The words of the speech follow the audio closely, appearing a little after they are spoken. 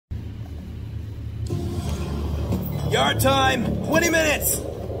Start time, 20 minutes!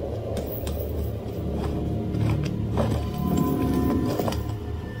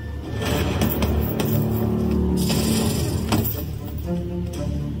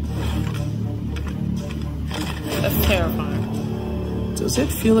 That's terrifying. Does it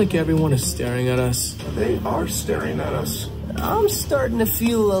feel like everyone is staring at us? They are staring at us. I'm starting to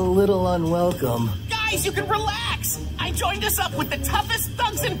feel a little unwelcome. Guys, you can relax! I joined us up with the toughest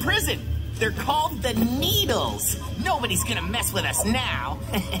thugs in prison. They're called the Needles. Nobody's gonna mess with us now.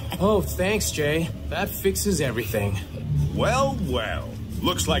 Oh, thanks, Jay. That fixes everything. Well, well.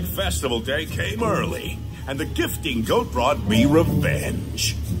 Looks like festival day came early, and the gifting goat brought me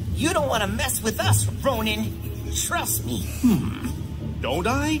revenge. You don't want to mess with us, Ronin. Trust me. Don't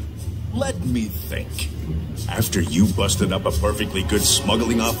I? Let me think. After you busted up a perfectly good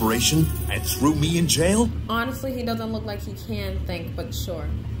smuggling operation and threw me in jail? Honestly, he doesn't look like he can think, but sure.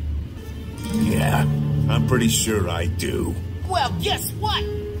 Yeah, I'm pretty sure I do. Well, guess what?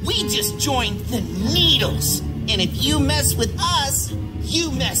 We just joined the Needles. And if you mess with us,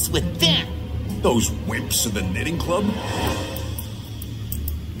 you mess with them. Those wimps in the knitting club?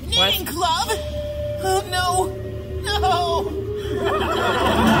 Knitting club? Oh, no. No.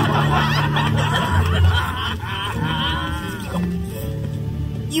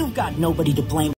 You've got nobody to blame.